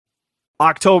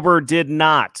October did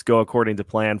not go according to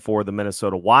plan for the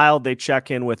Minnesota Wild. They check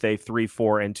in with a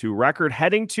 3-4-2 record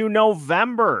heading to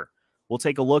November. We'll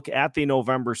take a look at the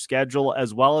November schedule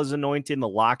as well as anointing the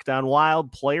Locked On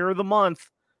Wild Player of the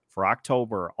Month for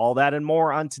October. All that and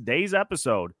more on today's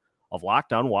episode of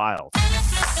Locked On Wild.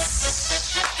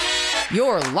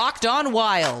 You're Locked On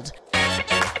Wild,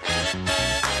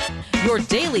 your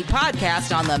daily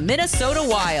podcast on the Minnesota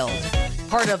Wild.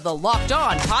 Part of the Locked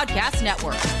On Podcast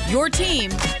Network, your team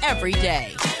every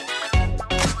day.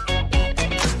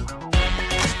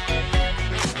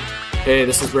 Hey,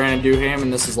 this is Brandon Duham,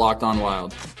 and this is Locked On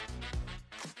Wild.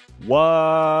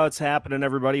 What's happening,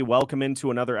 everybody? Welcome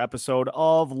into another episode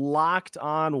of Locked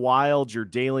On Wild, your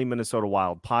daily Minnesota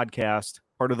Wild podcast.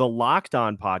 Part of the Locked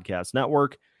On Podcast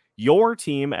Network, your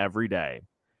team every day.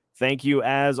 Thank you,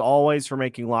 as always, for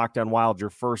making Locked On Wild your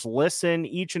first listen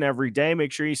each and every day.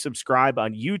 Make sure you subscribe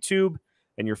on YouTube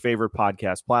and your favorite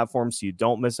podcast platform so you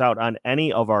don't miss out on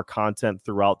any of our content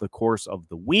throughout the course of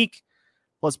the week,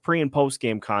 plus pre- and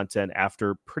post-game content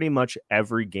after pretty much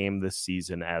every game this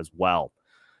season as well.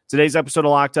 Today's episode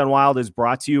of Locked On Wild is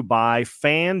brought to you by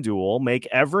FanDuel. Make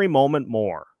every moment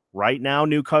more. Right now,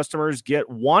 new customers get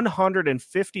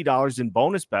 $150 in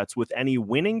bonus bets with any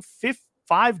winning $5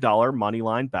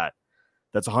 moneyline bet.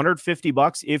 That's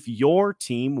 $150 if your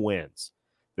team wins.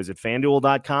 Visit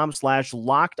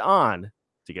FanDuel.com/LockedOn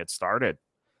to get started.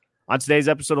 On today's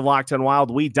episode of Locked On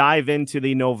Wild, we dive into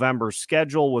the November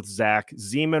schedule with Zach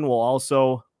Zeman. We'll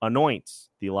also anoint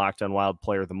the Locked On Wild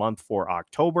Player of the Month for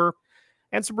October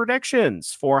and some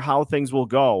predictions for how things will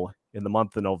go in the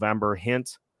month of November.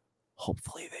 Hint,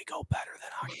 hopefully they go better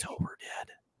than October did.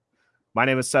 My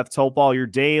name is Seth Topal, your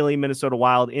daily Minnesota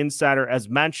Wild insider. As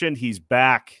mentioned, he's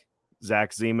back.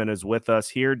 Zach Zeman is with us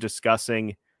here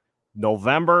discussing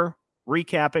November,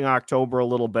 recapping October a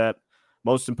little bit.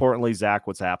 Most importantly, Zach,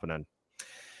 what's happening?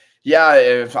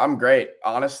 Yeah, I'm great,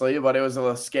 honestly, but it was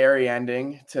a scary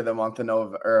ending to the month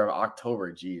of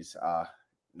October. Geez,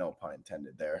 no pun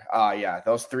intended there. Yeah,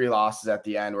 those three losses at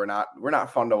the end were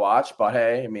not fun to watch, but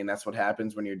hey, I mean, that's what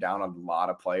happens when you're down a lot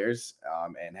of players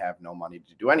and have no money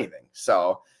to do anything.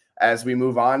 So as we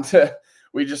move on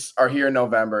we just are here in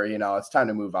November, it's time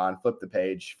to move on, flip the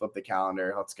page, flip the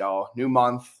calendar. Let's go. New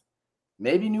month,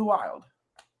 maybe new Wild.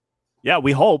 Yeah,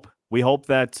 we hope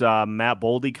that Matt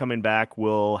Boldy coming back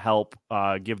will help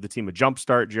give the team a jump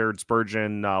start. Jared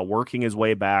Spurgeon working his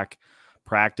way back,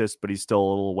 practice, but he's still a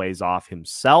little ways off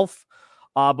himself.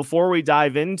 Before we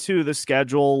dive into the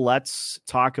schedule, let's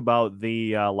talk about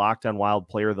the Locked On Wild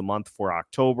Player of the Month for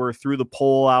October. Threw the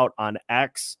poll out on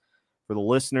X for the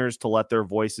listeners to let their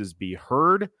voices be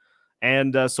heard.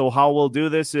 And so how we'll do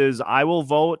this is I will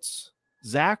vote,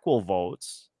 Zach will vote,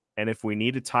 and if we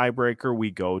need a tiebreaker,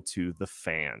 we go to the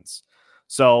fans.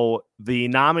 So the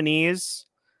nominees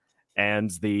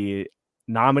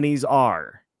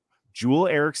are Joel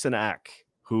Eriksson Ek,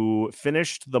 who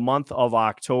finished the month of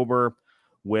October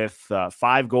with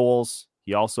 5 goals.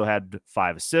 He also had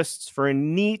 5 assists for a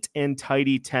neat and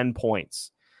tidy 10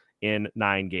 points in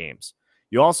 9 games.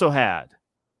 You also had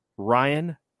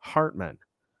Ryan Hartman,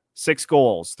 6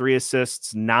 goals, 3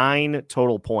 assists, 9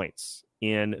 total points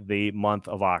in the month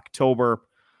of October.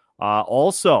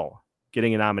 Also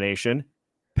getting a nomination,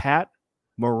 Pat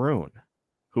Maroon,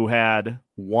 who had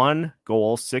 1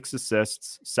 goal, 6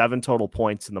 assists, 7 total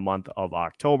points in the month of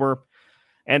October.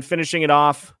 And finishing it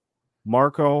off,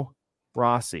 Marco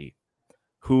Rossi,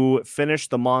 who finished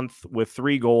the month with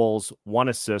 3 goals, 1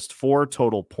 assist, 4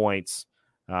 total points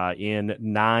in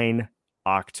 9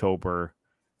 October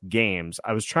games.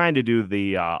 I was trying to do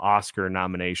the Oscar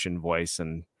nomination voice,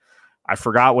 and I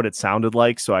forgot what it sounded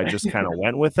like, so I just kind of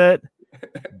went with it.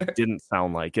 Didn't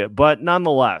sound like it, but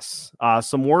nonetheless,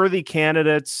 some worthy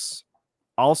candidates.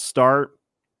 I'll start,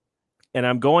 and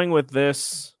I'm going with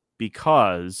this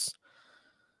because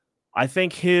I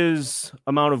think his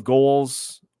amount of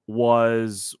goals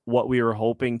was what we were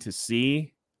hoping to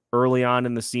see early on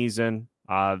in the season.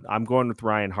 I'm going with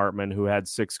Ryan Hartman, who had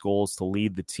 6 goals to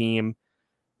lead the team.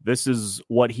 This is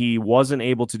what he wasn't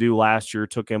able to do last year.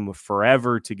 It took him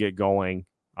forever to get going.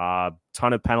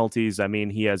 Ton of penalties. I mean,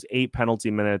 he has 8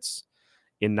 penalty minutes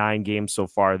in 9 games so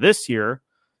far this year.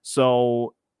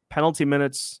 So penalty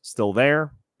minutes still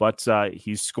there, but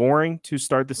he's scoring to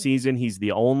start the season. He's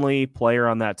the only player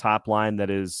on that top line that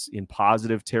is in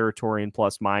positive territory in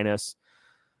plus minus.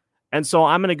 And so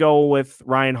I'm going to go with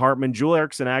Ryan Hartman. Joel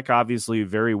Eriksson Ek, obviously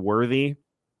very worthy,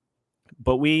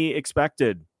 but we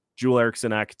expected Joel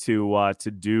Eriksson Ek to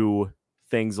do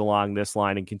things along this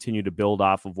line and continue to build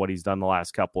off of what he's done the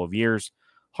last couple of years.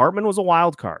 Hartman was a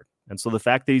wild card. And so the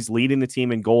fact that he's leading the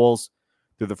team in goals,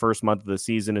 through the first month of the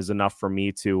season is enough for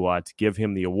me to give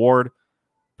him the award.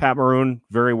 Pat Maroon,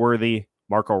 very worthy.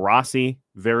 Marco Rossi,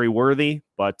 very worthy.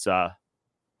 But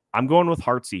I'm going with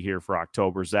Hartsey here for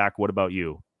October. Zach, what about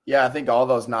you? Yeah, I think all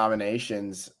those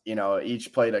nominations,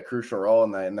 each played a crucial role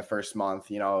in the first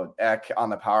month. Eck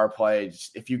on the power play,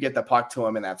 just, if you get the puck to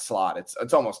him in that slot,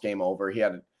 it's almost game over. He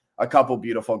had a couple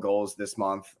beautiful goals this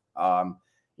month.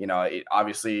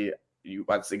 Obviously,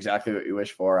 that's exactly what you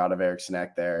wish for out of Eriksson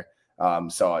Ek there.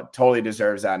 So it totally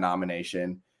deserves that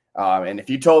nomination. And if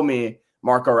you told me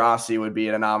Marco Rossi would be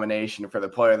in a nomination for the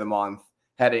Player of the Month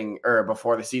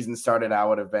before the season started, I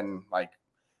would have been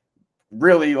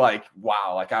really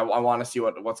wow, I want to see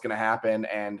what's going to happen.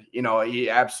 And, he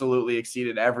absolutely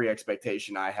exceeded every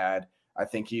expectation I had. I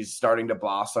think he's starting to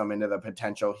blossom into the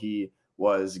potential he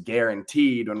was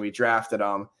guaranteed when we drafted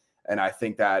him. And I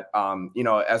think that,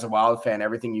 as a Wild fan,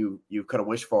 everything you could have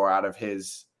wished for out of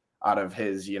his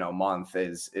month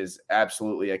is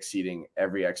absolutely exceeding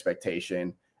every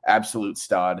expectation. Absolute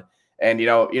stud. And,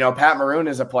 Pat Maroon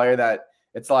is a player that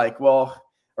it's well,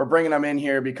 we're bringing him in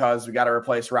here because we got to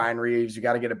replace Ryan Reeves. You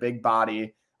got to get a big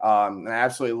body. And I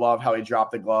absolutely love how he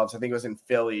dropped the gloves. I think it was in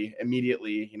Philly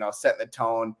immediately, setting the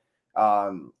tone.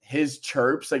 His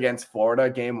chirps against Florida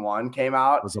game 1 came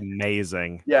out. It was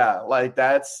amazing. Yeah.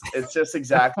 It's just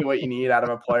exactly what you need out of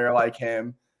a player like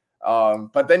him.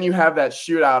 But then you have that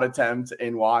shootout attempt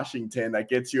in Washington that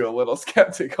gets you a little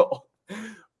skeptical.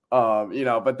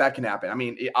 But that can happen. I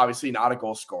mean, obviously not a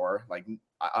goal scorer,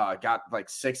 got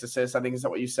 6 assists. I think is that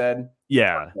what you said?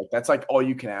 Yeah. That's all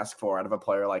you can ask for out of a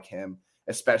player like him,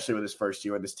 especially with his first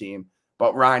year with this team.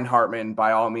 But Ryan Hartman,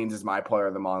 by all means, is my Player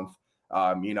of the Month.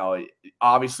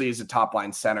 Obviously he's a top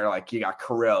line center. You got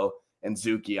Kirill and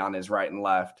Zuki on his right and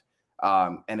left.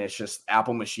 And it's just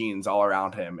Apple machines all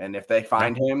around him. And if they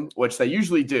find him, which they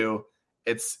usually do,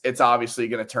 it's obviously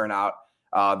going to turn out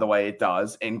the way it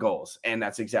does in goals. And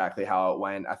that's exactly how it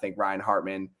went. I think Ryan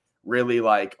Hartman really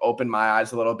opened my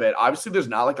eyes a little bit. Obviously there's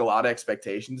not a lot of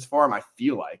expectations for him, I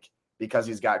feel because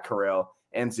he's got Kirill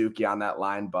and Zuki on that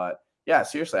line. But yeah,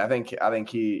 seriously, I think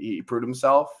he proved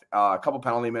himself. A couple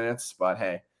penalty minutes, but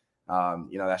hey,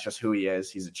 that's just who he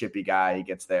is. He's a chippy guy. He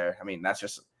gets there. I mean, it's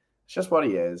just what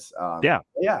he is.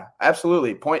 Yeah,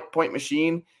 absolutely. Point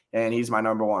machine. And he's my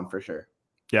number 1 for sure.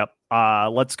 Yep.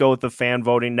 Let's go with the fan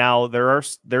voting. Now there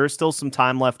is still some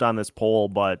time left on this poll,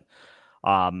 but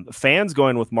fans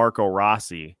going with Marco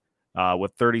Rossi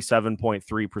with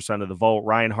 37.3% of the vote.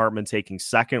 Ryan Hartman taking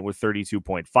second with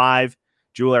 32.5%.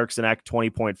 Joel Eriksson Ek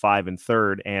 20.5% in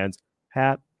third, and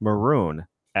Pat Maroon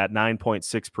at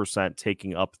 9.6%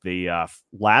 taking up the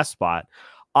last spot.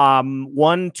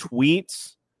 One tweet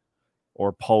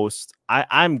or post.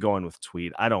 I'm going with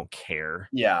tweet. I don't care.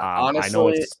 Yeah, honestly, I know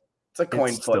it's a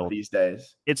coin flip these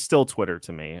days. It's still Twitter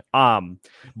to me.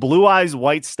 Blue Eyes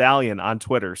White Stallion on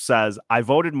Twitter says, I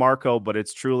voted Marco, but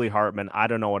it's truly Hartman. I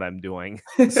don't know what I'm doing.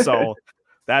 So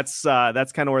that's kind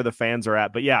of where the fans are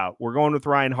at. But yeah, we're going with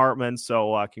Ryan Hartman.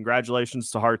 So congratulations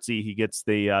to Hartsey. He gets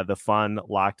the fun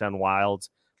Locked On Wild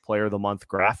Player of the Month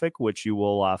graphic, which you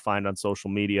will find on social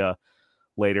media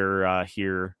later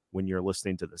here when you're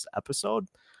listening to this episode.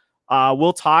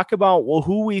 We'll talk about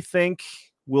who we think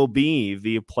will be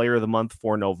the Player of the Month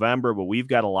for November, but we've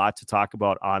got a lot to talk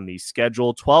about on the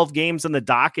schedule. 12 games on the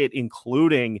docket,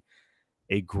 including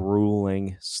a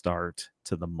grueling start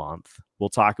to the month. We'll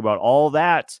talk about all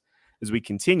that as we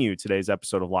continue today's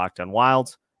episode of Locked On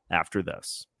Wild after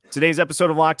this. Today's episode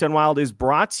of Locked On Wild is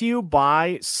brought to you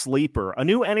by Sleeper. A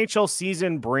new NHL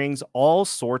season brings all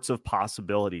sorts of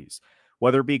possibilities,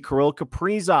 whether it be Kirill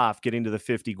Kaprizov getting to the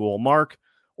 50-goal mark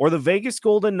or the Vegas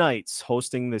Golden Knights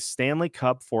hosting the Stanley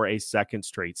Cup for a second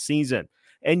straight season.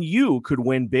 And you could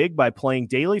win big by playing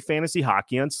daily fantasy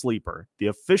hockey on Sleeper, the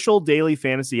official daily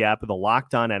fantasy app of the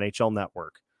Locked On NHL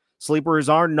Network. Sleeper is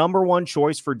our number 1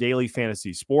 choice for daily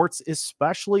fantasy sports,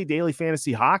 especially daily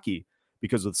fantasy hockey,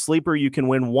 because with Sleeper, you can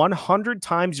win 100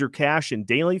 times your cash in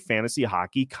daily fantasy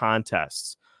hockey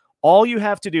contests. All you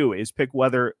have to do is pick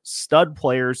whether stud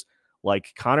players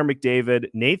like Connor McDavid,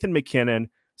 Nathan McKinnon,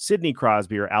 Sidney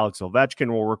Crosby, or Alex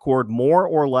Ovechkin will record more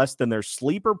or less than their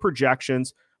Sleeper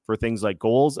projections for things like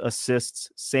goals, assists,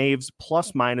 saves,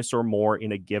 plus, minus, or more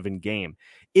in a given game.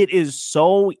 It is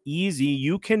so easy.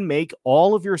 You can make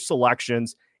all of your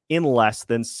selections in less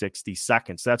than 60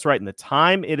 seconds. That's right. In the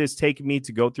time it has taken me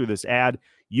to go through this ad,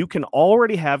 you can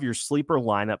already have your Sleeper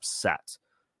lineup set.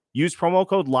 Use promo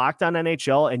code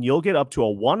LOCKEDONNHL and you'll get up to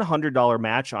a $100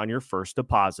 match on your first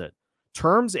deposit.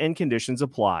 Terms and conditions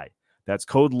apply. That's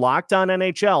code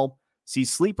LOCKEDONNHL. See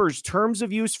Sleeper's terms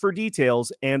of use for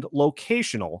details and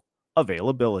locational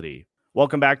availability.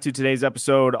 Welcome back to today's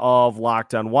episode of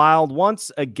Locked on Wild.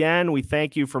 Once again, we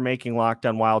thank you for making Locked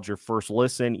on Wild your first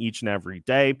listen each and every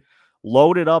day.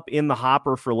 Loaded up in the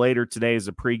hopper for later today is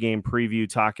a pregame preview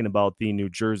talking about the New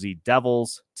Jersey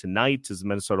Devils. Tonight is the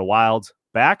Minnesota Wild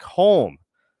back home,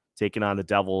 taking on the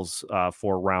Devils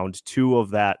for round 2 of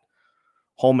that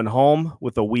home and home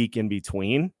with a week in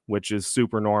between, which is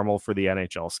super normal for the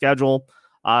NHL schedule.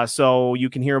 So you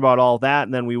can hear about all that,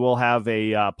 and then we will have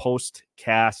a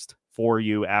post-cast for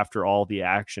you after all the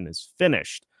action is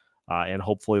finished, and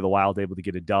hopefully the Wild able to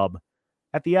get a dub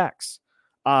at the X.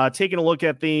 Taking a look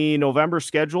at the November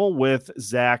schedule with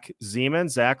Zach Zeman.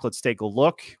 Zach, let's take a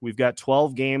look. We've got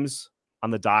 12 games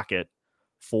on the docket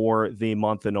for the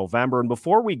month of November. And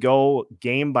before we go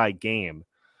game by game,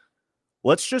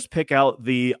 let's just pick out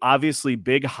the obviously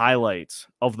big highlights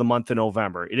of the month of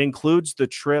November. It includes the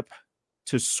trip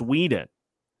to Sweden.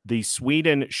 The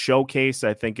Sweden Showcase,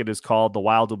 I think it is called. The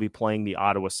Wild will be playing the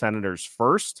Ottawa Senators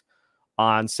first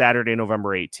on Saturday, November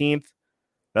 18th.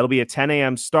 That'll be a 10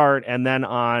 a.m. start. And then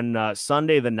on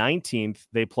Sunday, the 19th,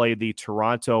 they play the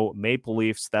Toronto Maple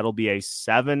Leafs. That'll be a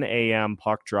 7 a.m.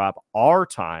 puck drop our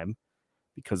time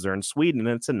because they're in Sweden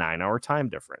and it's a 9-hour time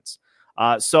difference.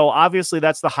 So obviously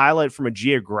that's the highlight from a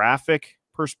geographic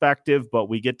perspective, but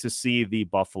we get to see the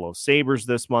Buffalo Sabres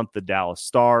this month, the Dallas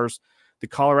Stars, the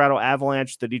Colorado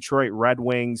Avalanche, the Detroit Red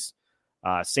Wings,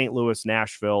 St. Louis,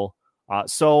 Nashville.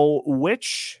 So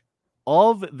which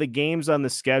of the games on the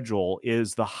schedule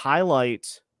is the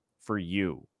highlight for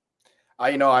you?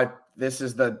 This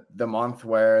is the month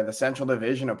where the Central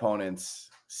Division opponents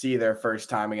see their first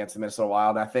time against the Minnesota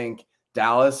Wild. I think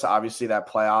Dallas, obviously that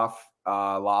playoff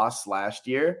loss last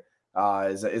year,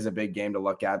 is a big game to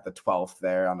look at, the 12th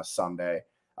there on a Sunday.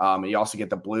 You also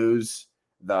get the Blues,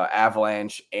 the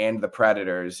Avalanche, and the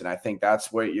Predators. And I think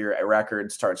that's where your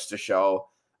record starts to show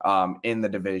in the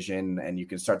division, and you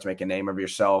can start to make a name of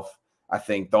yourself. I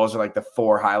think those are like the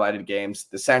 4 highlighted games.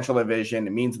 The Central Division,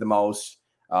 it means the most.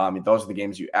 Those are the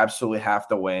games you absolutely have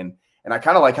to win. And I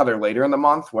kind of like how they're later in the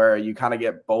month where you kind of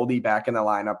get Boldy back in the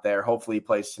lineup there. Hopefully he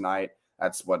plays tonight.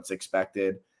 That's what's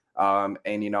expected. And,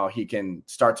 he can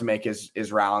start to make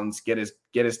his rounds, get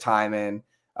his time in.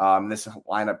 This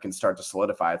lineup can start to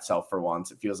solidify itself for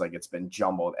once. It feels like it's been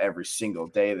jumbled every single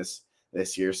day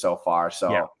this year so far.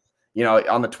 So,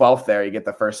 on the 12th there, you get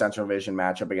the first Central Division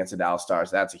matchup against the Dallas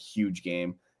Stars. That's a huge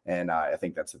game. And I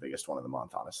think that's the biggest one of the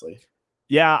month, honestly.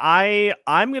 Yeah,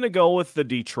 I'm going to go with the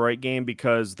Detroit game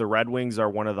because the Red Wings are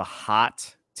one of the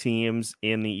hot teams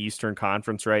in the Eastern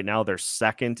Conference right now. They're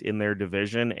second in their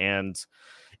division, and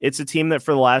it's a team that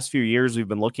for the last few years we've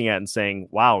been looking at and saying,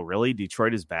 wow, really?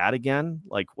 Detroit is bad again?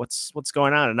 Like, what's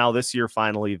going on? And now this year,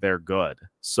 finally, they're good.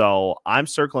 So I'm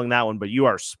circling that one, but you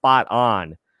are spot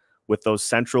on with those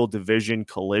Central Division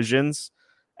collisions,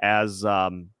 as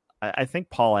I think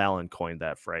Paul Allen coined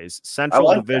that phrase,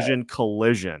 Central Division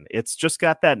collision. It's just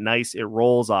got that nice, it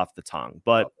rolls off the tongue.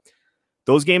 But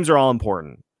those games are all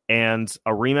important. And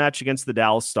a rematch against the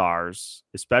Dallas Stars,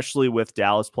 especially with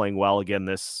Dallas playing well again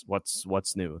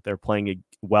what's new? They're playing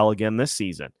well again this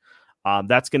season.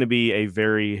 That's going to be a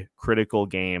very critical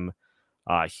game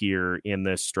here in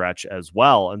this stretch as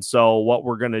well. And so what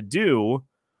we're going to do,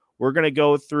 we're going to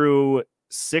go through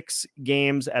 6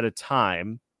 games at a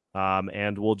time,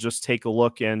 and we'll just take a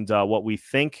look and what we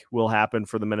think will happen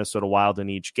for the Minnesota Wild in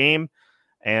each game.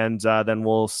 And then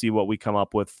we'll see what we come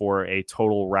up with for a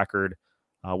total record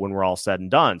when we're all said and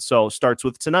done. So starts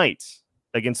with tonight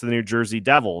against the New Jersey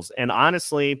Devils. And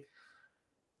honestly,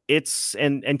 it's,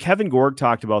 and Kevin Gorg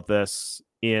talked about this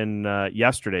in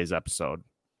yesterday's episode.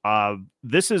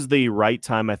 This is the right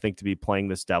time, I think, to be playing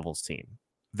this Devils team.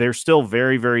 They're still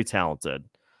very, very talented,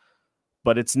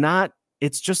 but it's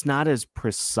just not as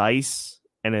precise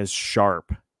and as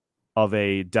sharp of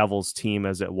a Devils team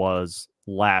as it was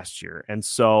last year. And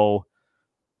so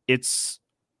it's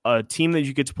a team that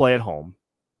you get to play at home.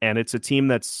 And it's a team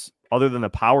that's, other than the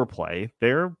power play,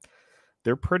 they're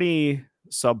pretty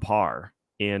subpar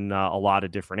in a lot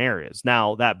of different areas.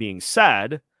 Now, that being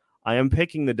said, I am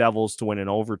picking the Devils to win in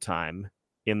overtime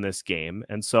in this game.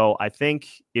 And so I think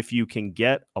if you can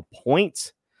get a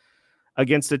point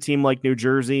against a team like New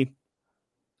Jersey,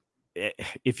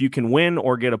 if you can win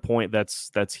or get a point,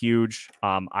 that's huge.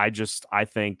 I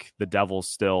think the Devils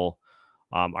still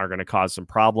are going to cause some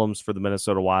problems for the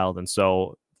Minnesota Wild. And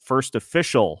so first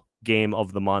official game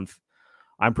of the month,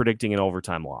 I'm predicting an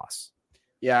overtime loss.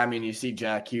 Yeah, I mean, you see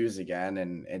Jack Hughes again,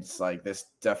 and it's like this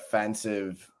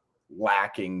defensive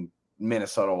lacking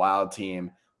Minnesota Wild team,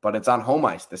 but it's on home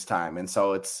ice this time. And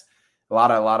so it's a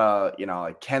lot of,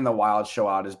 like, can the Wild show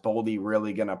out? Is Boldy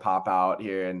really going to pop out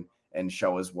here and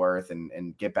show his worth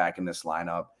and get back in this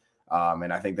lineup.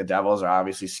 And I think the Devils are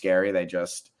obviously scary.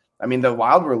 The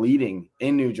Wild were leading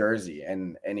in New Jersey,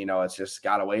 and it's just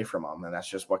got away from them, and that's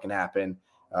just what can happen.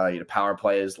 Power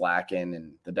play is lacking,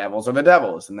 and the Devils are the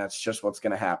Devils, and that's just what's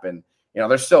going to happen.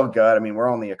 They're still good. I mean,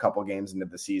 we're only a couple games into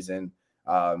the season.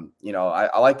 I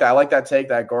like that. I like that take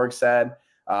that Gorg said.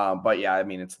 But yeah, I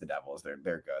mean, it's the Devils.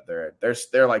 They're good.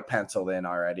 They're like penciled in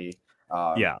already.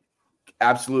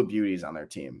 Absolute beauties on their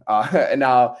team.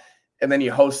 And then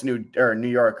you host New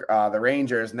York, the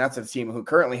Rangers, and that's a team who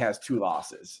currently has 2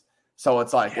 losses. So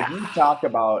it's like, if you talk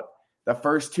about the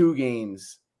first 2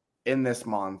 games in this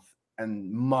month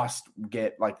and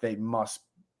they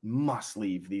must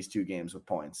leave these 2 games with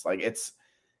points,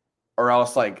 or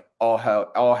else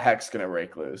all heck's going to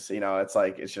break loose.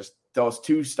 It's just those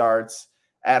 2 starts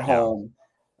at home.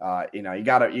 You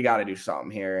gotta do something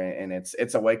here, and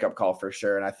it's a wake up call for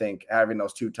sure. And I think having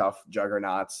those 2 tough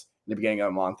juggernauts in the beginning of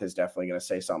the month is definitely going to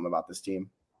say something about this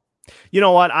team. You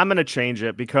know what? I'm going to change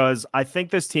it because I think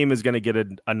this team is going to get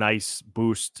a nice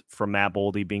boost from Matt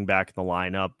Boldy being back in the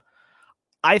lineup.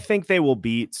 I think they'll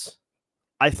beat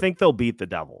the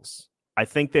Devils. I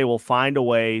think they will find a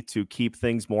way to keep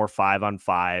things more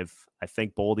 5-on-5. I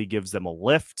think Boldy gives them a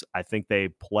lift. I think they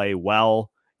play well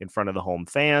in front of the home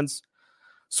fans.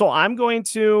 So I'm going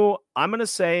to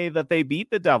say that they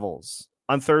beat the Devils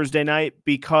on Thursday night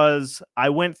because I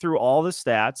went through all the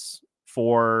stats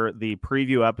for the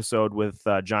preview episode with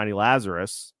Johnny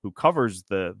Lazarus, who covers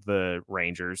the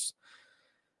Rangers.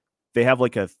 They have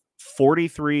like a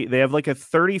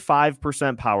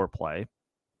 35% power play.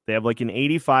 They have like an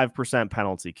 85%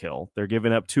 penalty kill. They're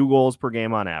giving up 2 goals per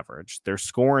game on average. They're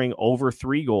scoring over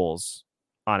 3 goals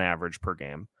on average per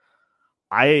game.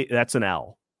 That's an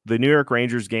L. The New York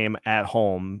Rangers game at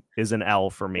home is an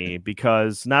L for me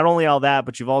because not only all that,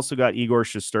 but you've also got Igor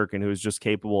Shesterkin, who is just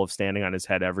capable of standing on his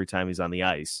head every time he's on the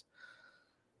ice.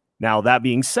 Now, that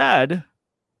being said,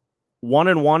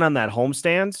 1-1 on that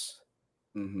homestands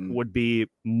would be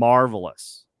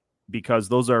marvelous because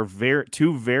those are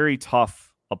 2 very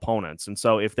tough opponents. And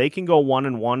so if they can go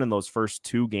 1-1 in those first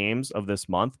 2 games of this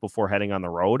month before heading on the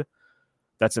road,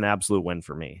 that's an absolute win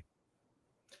for me.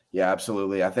 Yeah,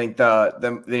 absolutely. I think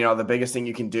the biggest thing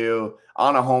you can do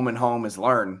on a home and home is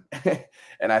learn.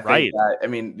 And I think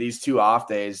that, these 2 off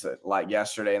days like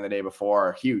yesterday and the day before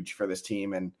are huge for this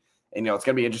team. And it's going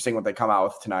to be interesting what they come out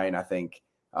with tonight. And I think,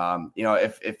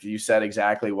 if you said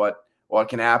exactly what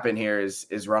can happen here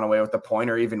is run away with the point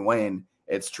or even win,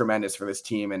 it's tremendous for this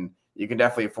team. And you can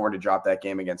definitely afford to drop that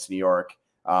game against New York.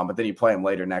 But then you play them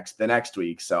later the next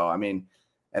week. So,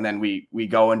 and then we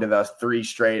go into the 3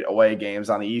 straight away games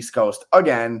on the East Coast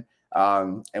again,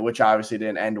 and which obviously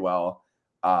didn't end well,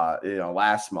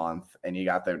 last month. And you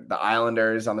got the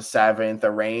Islanders on the 7th,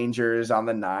 the Rangers on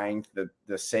the 9th,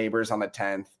 the Sabres on the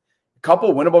 10th. A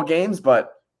couple winnable games,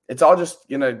 but it's all just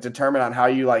determine on how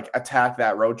you attack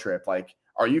that road trip.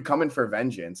 Are you coming for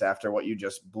vengeance after what you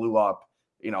just blew up,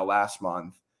 last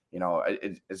month?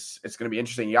 It's going to be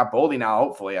interesting. You got Boldy now,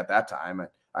 hopefully at that time.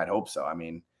 I'd hope so.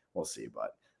 We'll see,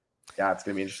 but yeah, it's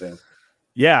going to be interesting.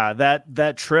 Yeah,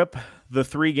 that trip, the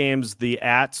 3 games,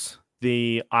 at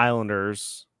the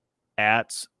Islanders,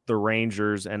 at the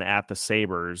Rangers, and at the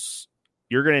Sabres,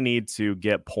 you're going to need to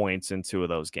get points in 2 of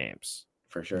those games.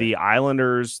 For sure. The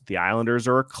Islanders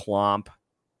are a clump.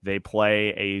 They play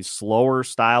a slower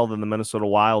style than the Minnesota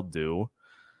Wild do.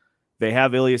 They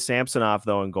have Ilya Samsonov,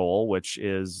 though, in goal, which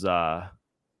is a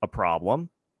problem.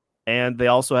 And they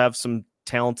also have some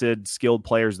talented, skilled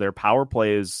players. Their power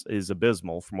play is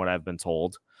abysmal from what I've been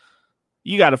told.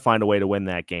 You got to find a way to win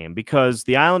that game because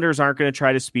the Islanders aren't going to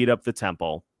try to speed up the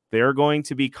tempo. They're going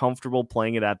to be comfortable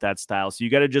playing it at that style. So you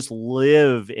got to just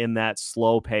live in that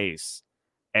slow pace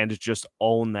and just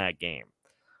own that game.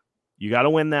 You got to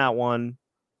win that one.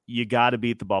 You got to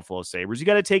beat the Buffalo Sabres. You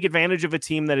got to take advantage of a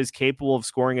team that is capable of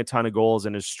scoring a ton of goals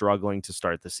and is struggling to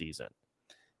start the season.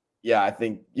 Yeah, I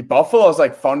think Buffalo is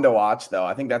fun to watch, though.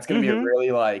 I think that's going to be a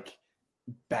really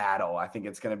battle. I think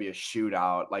it's going to be a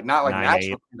shootout, not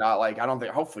natural shootout. I don't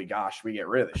think. Hopefully, gosh, we get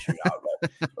rid of the shootout.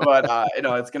 But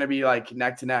it's going to be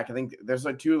neck to neck. I think there's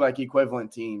 2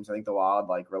 equivalent teams. I think the Wild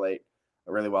relate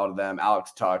really well to them.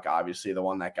 Alex Tuch, obviously, the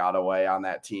one that got away on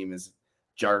that team, is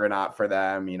juggernaut for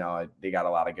them. They got a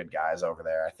lot of good guys over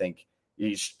there. I think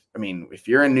if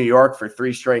you're in New York for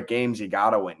 3 straight games, you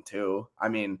got to win 2.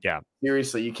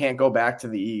 Seriously, you can't go back to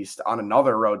the East on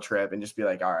another road trip and just be all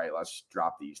right, let's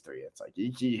drop these 3. It's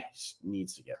he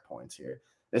needs to get points here.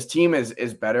 This team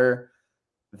is better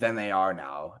than they are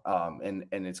now. And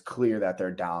it's clear that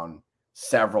they're down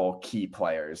several key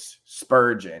players,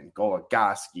 Spurgeon,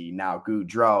 Goligoski, now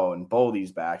Goudreau, and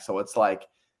Boldy's back. So it's like,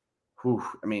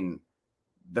 I mean,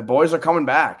 the boys are coming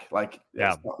back. Like,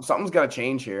 something's got to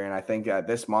change here. And I think that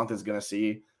this month is going to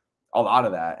see a lot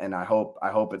of that. And I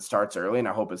hope it starts early, and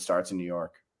I hope it starts in New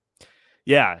York.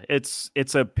 Yeah, it's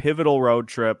a pivotal road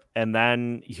trip, and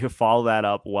then you follow that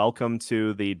up. Welcome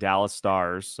to the Dallas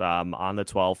Stars on the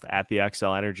 12th at the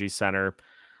XL Energy Center.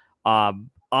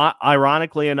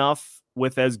 Ironically enough,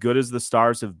 with as good as the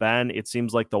Stars have been, it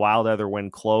seems like the Wild either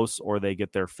win close or they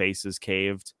get their faces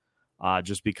caved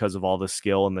just because of all the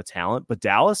skill and the talent. But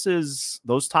Dallas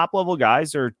those top-level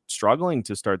guys are struggling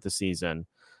to start the season.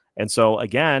 And so,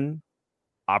 again,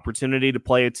 opportunity to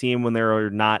play a team when they're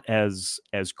not as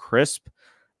crisp.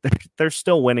 They're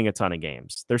still winning a ton of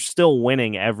games. They're still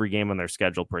winning every game on their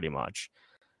schedule pretty much.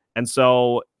 And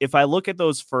so if I look at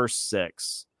those first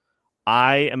 6,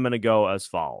 I am going to go as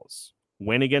follows: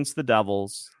 win against the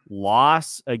Devils,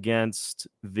 loss against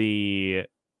the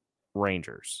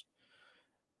Rangers.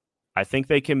 I think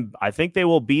they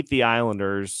will beat the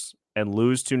Islanders and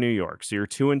lose to New York. So you're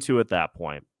 2-2 at that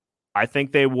point. I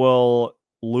think they will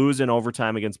lose in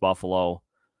overtime against Buffalo,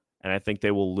 and I think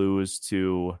they will lose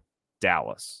to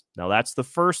Dallas. Now, that's the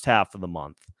first half of the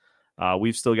month.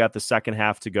 We've still got the second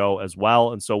half to go as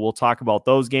well, and so we'll talk about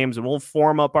those games, and we'll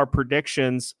form up our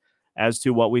predictions as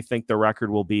to what we think the record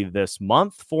will be this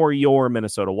month for your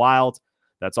Minnesota Wild.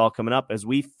 That's all coming up as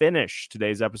we finish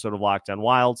today's episode of Locked On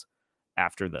Wild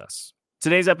after this.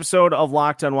 Today's episode of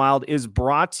Locked On Wild is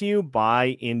brought to you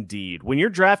by Indeed. When you're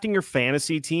drafting your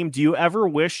fantasy team, do you ever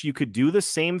wish you could do the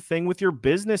same thing with your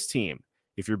business team?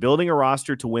 If you're building a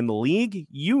roster to win the league,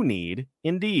 you need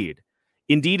Indeed.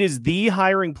 Indeed is the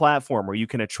hiring platform where you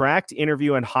can attract,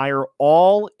 interview, and hire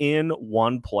all in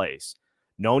one place.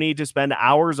 No need to spend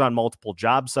hours on multiple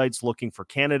job sites looking for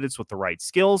candidates with the right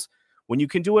skills when you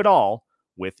can do it all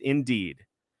with Indeed.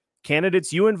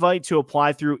 Candidates you invite to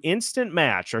apply through Instant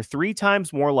Match are 3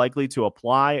 times more likely to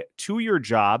apply to your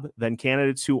job than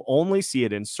candidates who only see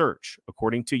it in search,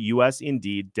 according to U.S.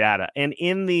 Indeed data. And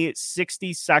in the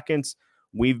 60 seconds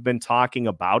we've been talking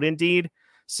about Indeed,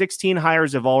 16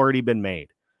 hires have already been made,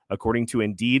 according to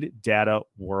Indeed data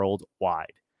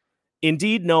worldwide.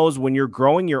 Indeed knows when you're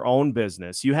growing your own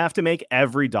business, you have to make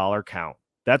every dollar count.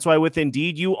 That's why with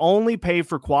Indeed, you only pay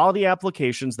for quality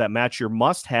applications that match your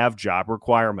must-have job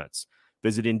requirements.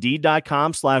 Visit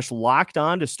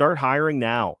Indeed.com/lockedon to start hiring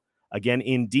now. Again,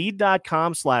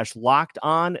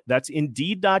 Indeed.com/lockedon. That's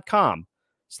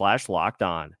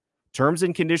Indeed.com/lockedon. Terms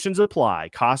and conditions apply.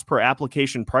 Cost per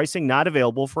application pricing not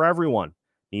available for everyone.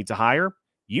 Need to hire?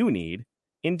 You need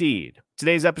Indeed.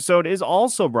 Today's episode is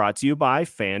also brought to you by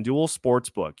FanDuel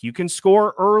Sportsbook. You can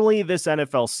score early this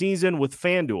NFL season with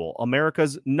FanDuel,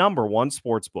 America's #1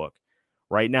 sportsbook.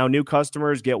 Right now, new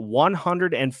customers get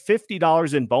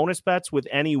 $150 in bonus bets with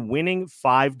any winning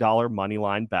 $5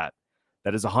 moneyline bet.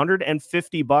 That is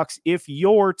 $150 if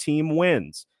your team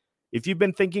wins. If you've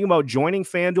been thinking about joining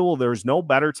FanDuel, there's no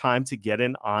better time to get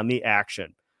in on the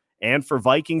action. And for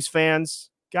Vikings fans,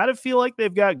 got to feel like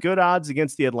they've got good odds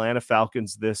against the Atlanta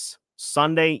Falcons this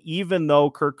Sunday, even though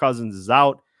Kirk Cousins is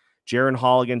out. Jaren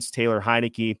Hall against Taylor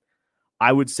Heineke.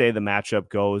 I would say the matchup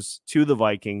goes to the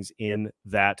Vikings in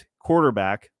that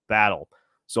quarterback battle.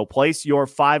 So place your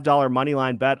 $5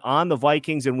 moneyline bet on the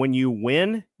Vikings, and when you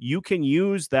win, you can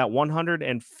use that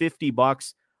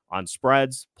 $150 on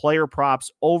spreads, player props,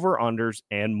 over-unders,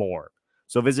 and more.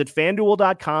 So visit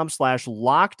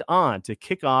FanDuel.com/lockedon to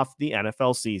kick off the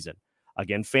NFL season.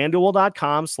 Again,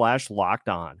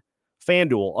 FanDuel.com/lockedon.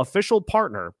 FanDuel, official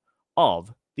partner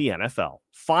of the NFL.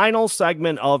 Final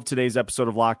segment of today's episode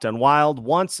of Locked On Wild.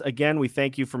 Once again, we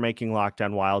thank you for making Locked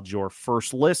On Wild your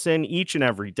first listen each and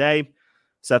every day.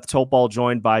 Seth Topal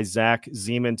joined by Zach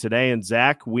Zeman today. And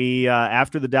Zach, we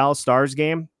after the Dallas Stars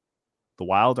game, the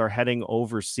Wild are heading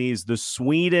overseas. The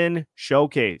Sweden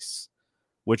Showcase,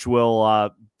 which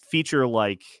will feature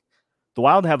the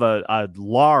Wild have a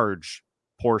large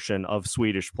portion of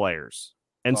Swedish players.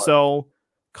 And so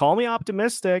call me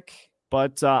optimistic,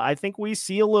 but I think we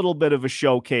see a little bit of a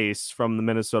showcase from the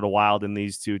Minnesota Wild in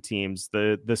these two teams.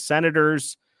 The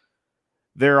Senators,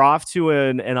 they're off to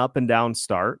an up and down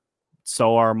start.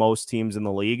 So are most teams in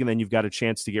the league. And then you've got a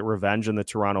chance to get revenge on the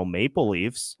Toronto Maple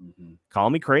Leafs. Mm-hmm. Call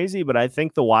me crazy, but I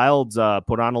think the Wild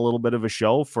put on a little bit of a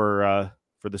show for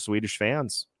the Swedish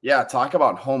fans. Yeah, talk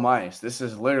about home ice. This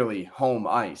is literally home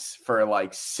ice for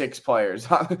 6 players.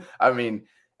 I mean,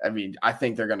 I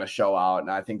think they're going to show out,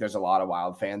 and I think there's a lot of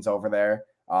Wild fans over there.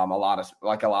 A lot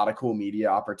of cool media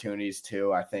opportunities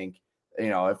too. I think,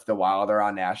 if the Wild are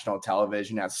on national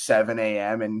television at 7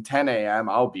 a.m. and 10 a.m.,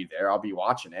 I'll be there. I'll be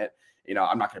watching it.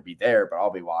 I'm not going to be there, but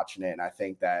I'll be watching it. And I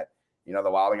think that, the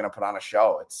Wild are going to put on a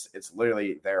show. It's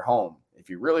literally their home. If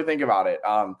you really think about it.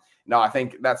 No, I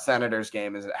think that Senators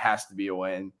game it has to be a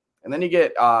win. And then you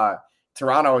get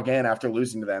Toronto again after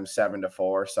losing to them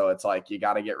 7-4. So it's like, you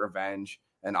got to get revenge.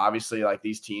 And obviously like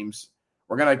these teams,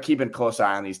 we're going to keep a close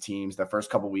eye on these teams the first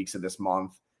couple weeks of this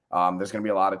month. There's going to be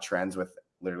a lot of trends with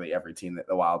literally every team that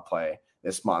the Wild play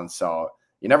this month. So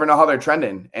you never know how they're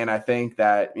trending. And I think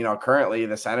that, currently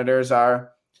the Senators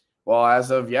are, well, as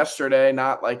of yesterday,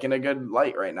 not like in a good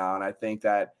light right now. And I think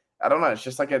that, I don't know, it's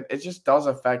just like it just does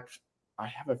affect, I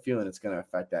have a feeling it's going to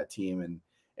affect that team and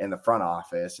in the front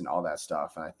office and all that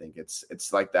stuff. And I think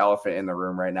it's like the elephant in the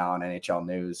room right now in NHL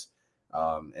news.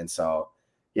 And so,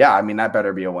 yeah, I mean, that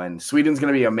better be a win. Sweden's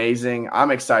going to be amazing. I'm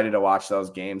excited to watch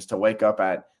those games, to wake up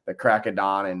at the crack of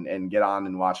dawn and get on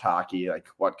and watch hockey. Like,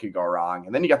 what could go wrong?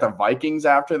 And then you got the Vikings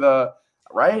after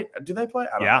right? Do they play?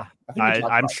 I don't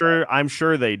know. I'm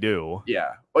sure they do.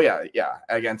 Yeah. Oh yeah.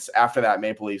 After that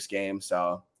Maple Leafs game.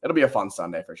 So it'll be a fun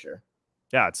Sunday for sure.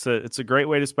 Yeah, it's a great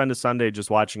way to spend a Sunday just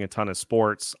watching a ton of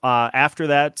sports. After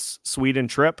that Sweden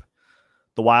trip,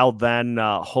 the Wild then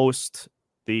host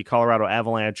the Colorado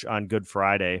Avalanche on Good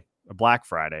Friday, or Black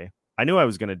Friday. I knew I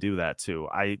was going to do that too.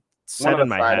 I said in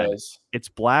my Fridays. Head, it's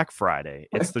Black Friday.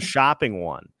 It's the shopping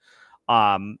one.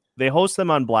 They host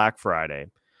them on Black Friday,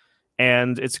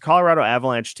 and it's a Colorado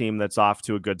Avalanche team that's off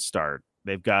to a good start.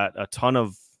 They've got a ton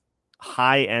of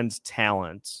high-end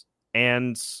talent,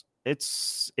 and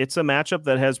it's a matchup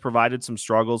that has provided some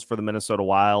struggles for the Minnesota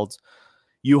Wild.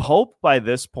 You hope by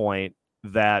this point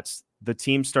that the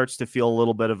team starts to feel a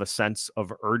little bit of a sense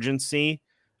of urgency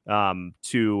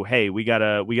to, hey, we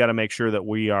gotta make sure that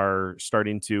we are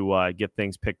starting to get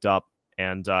things picked up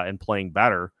and playing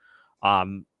better.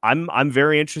 I'm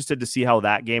very interested to see how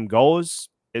that game goes,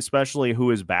 especially who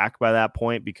is back by that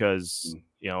point, because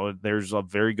there's a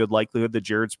very good likelihood that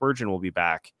Jared Spurgeon will be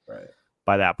back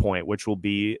by that point,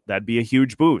 that'd be a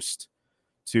huge boost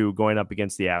to going up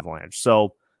against the Avalanche.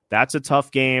 So that's a tough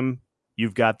game.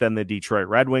 You've got then the Detroit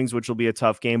Red Wings, which will be a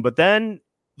tough game. But then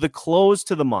the close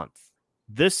to the month,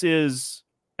 this is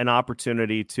an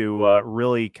opportunity to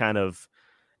really kind of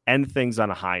end things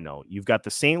on a high note. You've got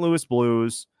the St. Louis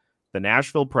Blues, the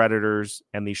Nashville Predators,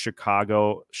 and the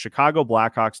Chicago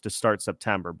Blackhawks to start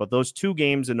September. But those two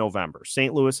games in November,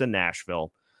 St. Louis and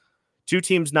Nashville, two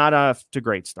teams not off to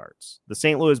great starts. The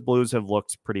St. Louis Blues have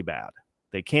looked pretty bad.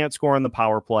 They can't score on the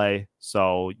power play,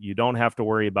 so you don't have to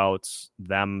worry about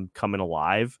them coming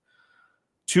alive.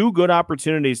 Two good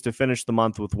opportunities to finish the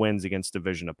month with wins against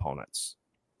division opponents.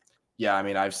 Yeah, I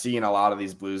mean, I've seen a lot of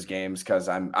these Blues games because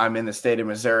I'm in the state of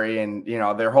Missouri, and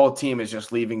their whole team is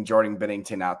just leaving Jordan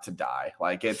Binnington out to die.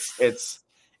 Like it's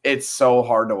so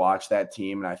hard to watch that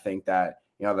team, and I think that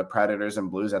the Predators and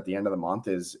Blues at the end of the month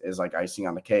is like icing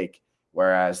on the cake.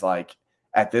 Whereas like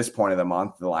at this point of the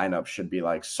month, the lineup should be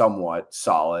like somewhat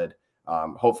solid.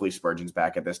 Hopefully Spurgeon's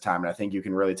back at this time, and I think you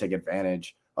can really take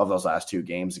advantage of those last two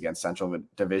games against Central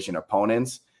Division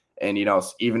opponents. And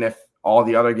even if all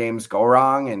the other games go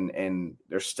wrong and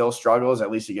there's still struggles, at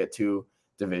least you get two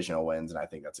divisional wins, and I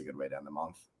think that's a good way to end the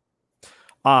month.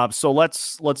 So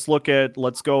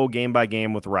let's go game by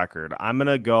game with record. I'm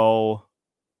gonna go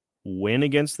win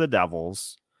against the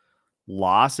Devils,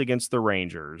 loss against the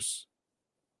Rangers,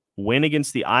 win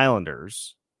against the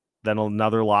Islanders, then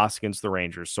another loss against the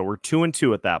Rangers. So we're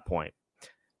 2-2 at that point.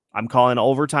 I'm calling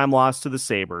overtime loss to the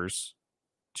Sabres,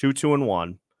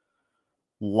 2-2-1.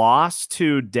 Loss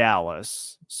to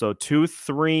Dallas, so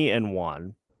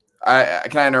 2-3-1.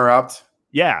 Can I interrupt?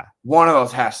 Yeah. One of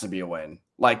those has to be a win.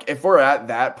 Like, if we're at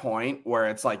that point where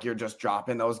it's like you're just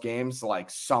dropping those games, like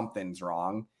something's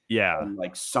wrong. Yeah. And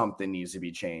like something needs to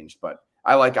be changed. But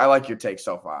I like your take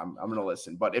so far. I'm going to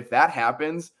listen. But if that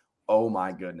happens, oh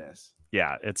my goodness.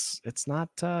 Yeah, it's not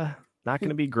going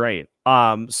to be great.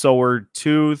 So we're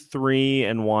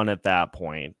 2-3-1 at that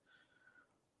point.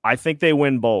 I think they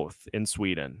win both in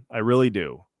Sweden. I really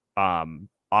do.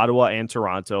 Ottawa and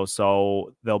Toronto.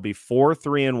 So they'll be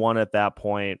 4-3-1 at that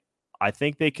point. I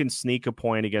think they can sneak a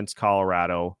point against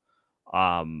Colorado.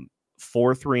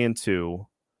 4-3-2.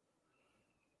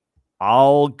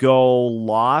 I'll go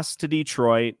loss to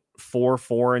Detroit,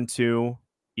 4-4-2,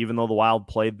 even though the Wild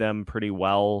played them pretty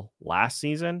well last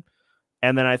season.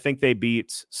 And then I think they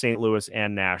beat St. Louis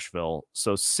and Nashville.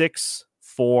 So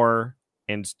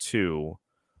 6-4-2.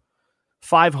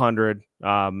 500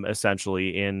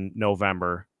 essentially in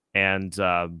November. And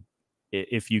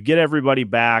if you get everybody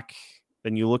back,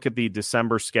 then you look at the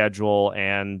December schedule,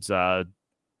 and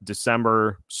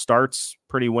December starts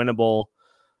pretty winnable,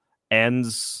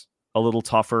 ends a little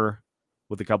tougher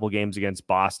with a couple games against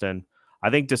Boston. I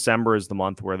think December is the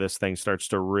month where this thing starts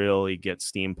to really get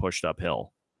steam pushed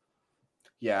uphill.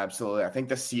 Yeah, absolutely. I think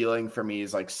the ceiling for me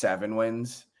is like 7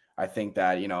 wins. I think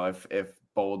that, if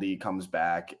Boldy comes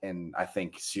back, and I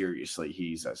think seriously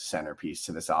he's a centerpiece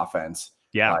to this offense.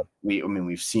 Yeah.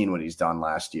 We've seen what he's done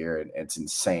last year, and it's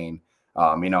insane.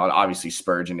 Obviously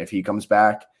Spurgeon, if he comes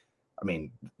back,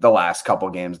 the last couple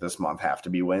games this month have to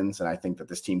be wins. And I think that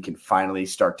this team can finally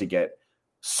start to get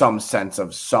some sense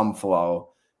of some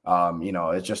flow.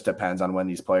 It just depends on when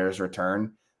these players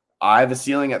return. I have the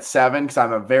ceiling at 7 because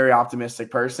I'm a very optimistic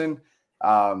person.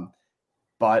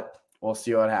 But we'll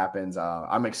see what happens.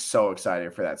 I'm so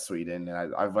excited for that Sweden,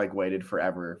 and I've waited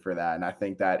forever for that. And I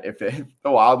think that if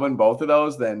the Wild win both of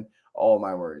those, then all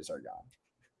my worries are gone.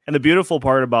 And the beautiful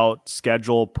part about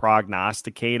schedule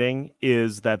prognosticating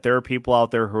is that there are people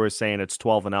out there who are saying it's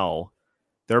 12-0.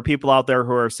 There are people out there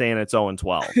who are saying it's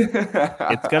 0-12.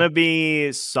 It's going to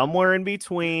be somewhere in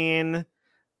between.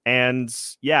 And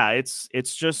yeah, it's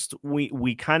just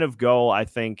we kind of go, I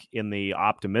think, in the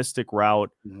optimistic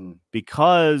route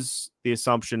because the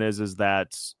assumption is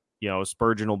that,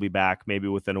 Spurgeon will be back maybe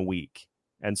within a week.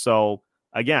 And so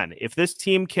again, if this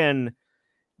team can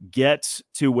get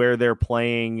to where they're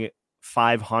playing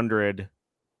 500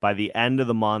 by the end of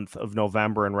the month of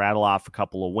November and rattle off a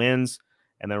couple of wins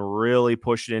and then really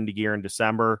push it into gear in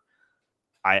December,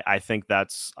 I think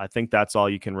that's all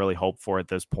you can really hope for at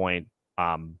this point.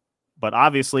 But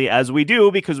obviously, as we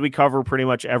do, because we cover pretty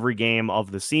much every game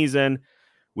of the season,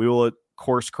 we will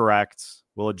course correct,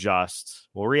 we'll adjust,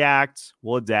 we'll react,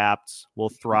 we'll adapt, we'll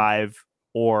thrive,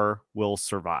 or we'll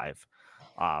survive.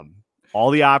 All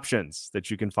the options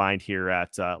that you can find here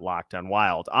at Locked On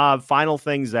Wild. Final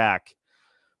thing, Zach.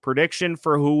 Prediction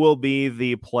for who will be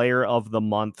the player of the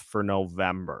month for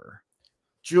November.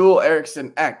 Joel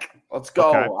Eriksson Ek. Let's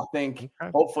go. Okay. I think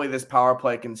hopefully this power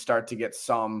play can start to get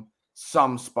some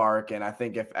spark. And I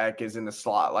think if Ek is in the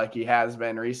slot like he has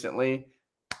been recently,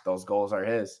 those goals are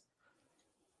his.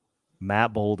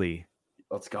 Matt Boldy.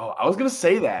 Let's go. I was going to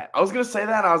say that.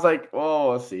 And I was like, well,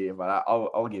 we'll see. But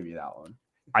I'll give you that one.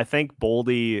 I think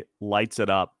Boldy lights it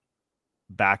up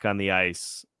back on the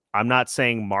ice. I'm not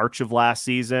saying March of last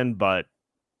season, but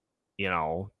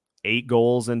 8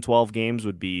 goals in 12 games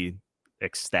would be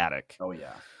ecstatic. Oh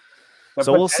yeah.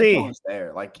 So we'll see.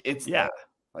 There, it's yeah,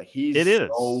 there. He's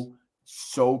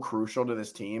so crucial to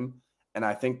this team, and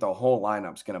I think the whole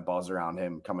lineup's going to buzz around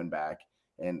him coming back,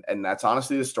 and that's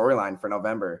honestly the storyline for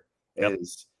November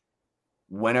is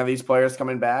when are these players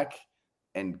coming back?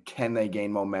 And can they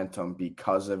gain momentum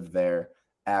because of their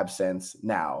absence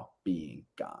now being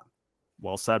gone?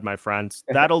 Well said, my friends.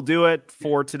 That'll do it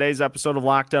for today's episode of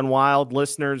Locked On Wild.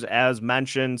 Listeners, as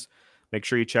mentioned, make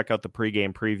sure you check out the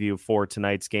pregame preview for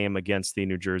tonight's game against the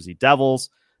New Jersey Devils.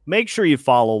 Make sure you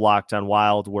follow Locked On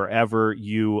Wild wherever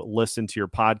you listen to your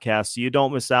podcast so you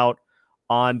don't miss out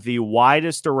on the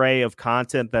widest array of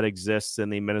content that exists in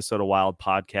the Minnesota Wild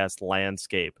podcast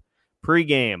landscape.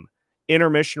 Pregame,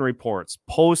 intermission reports,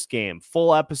 post-game,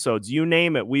 full episodes, you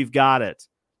name it, we've got it.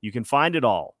 You can find it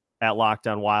all at Locked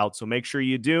On Wild. So make sure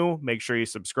you do. Make sure you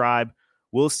subscribe.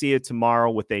 We'll see you tomorrow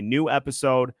with a new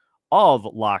episode of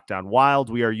Locked On Wild.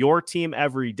 We are your team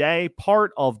every day,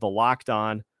 part of the Locked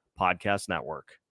On Podcast Network.